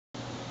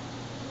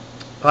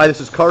Hi,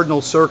 this is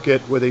Cardinal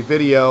Circuit with a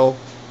video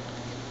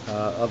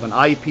of an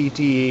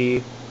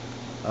IPTE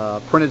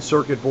printed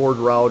circuit board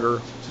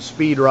router. It's a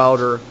speed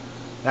router.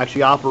 It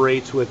actually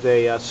operates with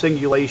a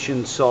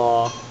singulation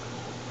saw.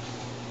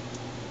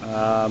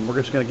 We're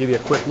just going to give you a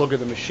quick look at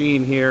the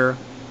machine here.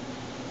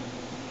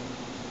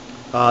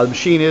 The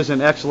machine is in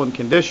excellent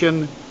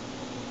condition.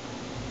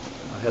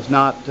 Has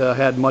not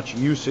had much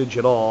usage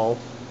at all.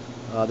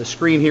 The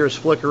screen here is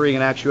flickering.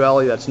 In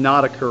actuality, that's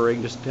not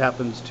occurring. Just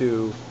happens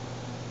to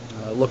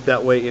look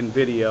that way in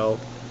video.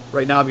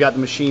 Right now I've got the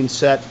machine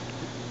set.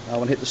 I'm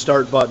going to hit the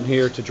start button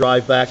here to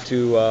drive back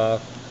to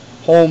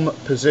home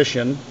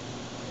position,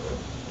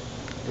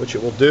 which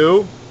it will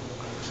do.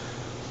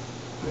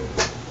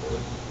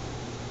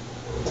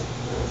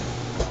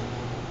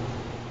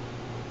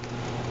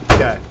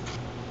 Okay,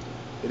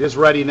 it is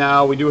ready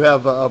now. We do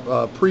have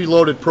a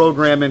preloaded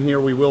program in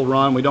here we will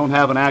run. We don't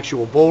have an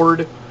actual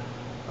board,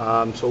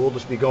 so we'll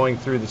just be going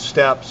through the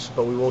steps,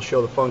 but we will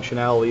show the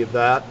functionality of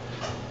that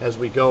as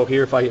we go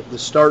here. If I hit the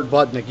start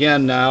button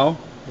again now,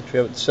 which we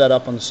have it set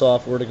up on the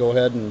software to go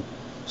ahead and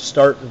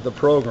start the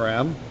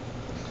program.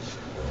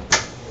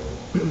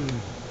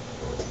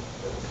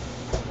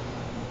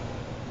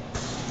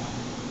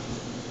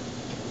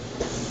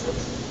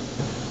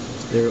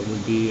 There it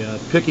would be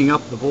picking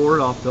up the board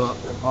off the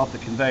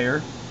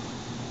conveyor.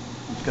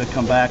 It's going to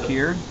come back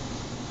here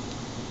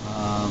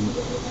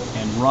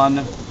and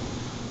run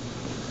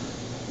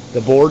the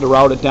board to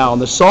route it down.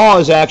 The saw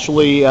is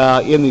actually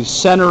in the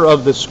center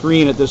of the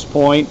screen at this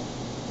point.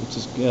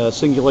 It's a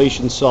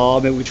singulation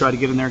saw. Maybe we try to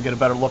get in there and get a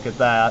better look at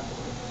that.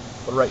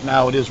 But right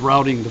now it is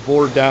routing the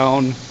board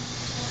down.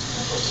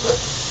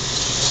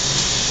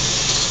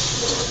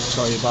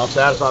 Sorry about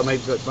that. I thought I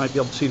might be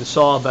able to see the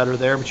saw better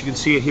there, but you can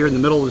see it here in the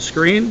middle of the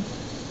screen.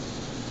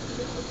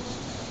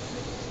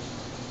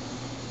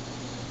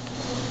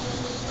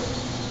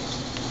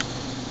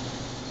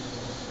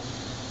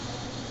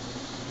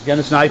 Again,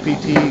 it's an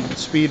IPTE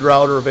Speed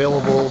Router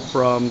available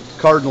from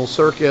Cardinal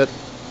Circuit.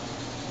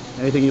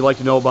 Anything you'd like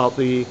to know about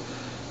the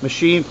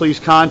machine, please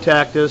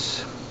contact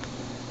us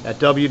at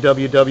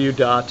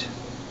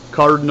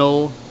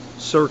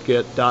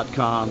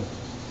www.cardinalcircuit.com.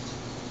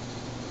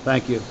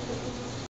 Thank you.